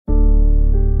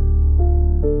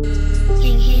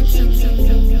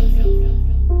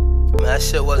that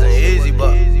shit wasn't easy,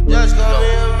 but just call me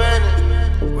a menace.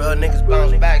 Real niggas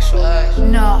bounce back, so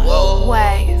No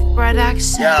way,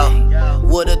 Production. Yo,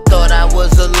 would've thought I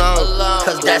was alone,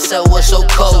 cause that cell was so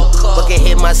cold. But can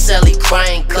hear my celly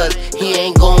crying, cause he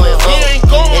ain't going home.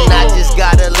 And I just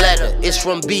got a letter, it's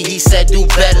from B, he said do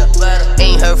better.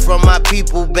 Ain't heard from my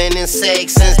people, been in seg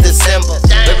since December.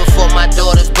 Right before my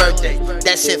daughter's birthday,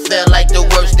 that shit felt like the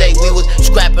worst day. We was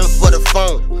scrapping for the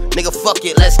phone, nigga fuck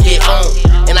it, let's get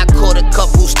on. And I caught a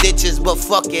couple stitches, but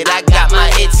fuck it, I got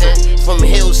my hits in. From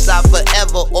Hillside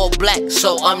forever, all black,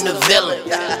 so I'm the villain.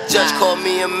 Just call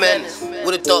me a menace,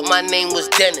 would've thought my name was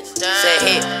Dennis. Said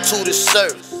here to the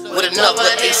service, with another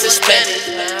ace suspended.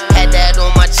 Had that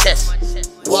on my chest,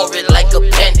 wore it like a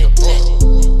pendant.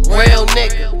 Real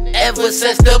nigga, ever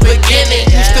since the beginning.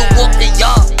 Used to walk the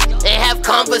yard and have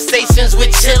conversations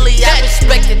with Chili. I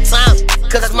respect the time,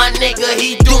 cause my nigga,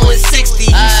 he doing 60.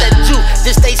 He said, you,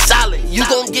 just stay solid, you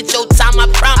gon' get your time, I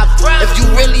promise. If you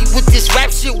really with this rap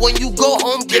shit, when you go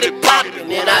home, get it poppin'.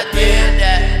 And I did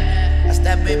that, that's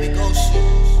that baby go shit.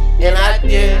 And I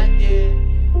did,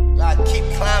 I keep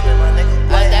climbing, my nigga.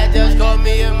 That just called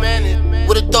me a menace.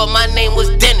 Would've thought my name was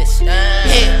Dennis.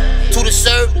 Here, to the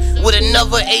serve, with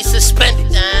another ace suspended.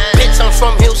 Bitch, I'm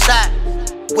from Hillside,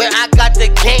 where I got the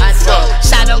game from.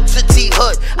 Shout out to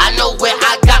T-Hood, I know where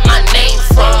I got my name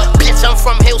from. Bitch, I'm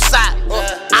from Hillside,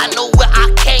 I know where I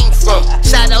came from.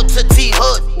 Shout out to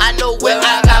T-Hood, I know where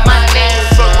I got my name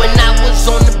from. When I was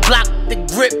on the block, the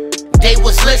grip, they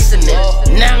was listening.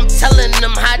 Now I'm telling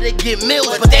them how to get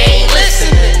meals, but they ain't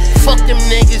listening. Fuck them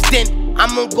niggas, then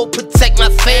I'ma go protect my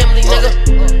family, nigga.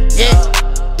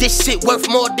 Yeah, this shit worth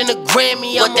more than a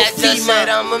Grammy. But that just said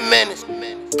I'm a menace.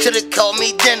 Could've called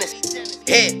me Dennis.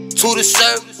 Here to the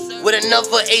service, with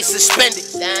another ace suspended.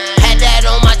 Had that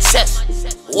on my chest,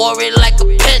 wore it like a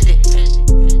pendant.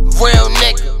 Real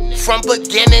nigga, from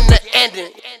beginning to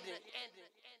ending.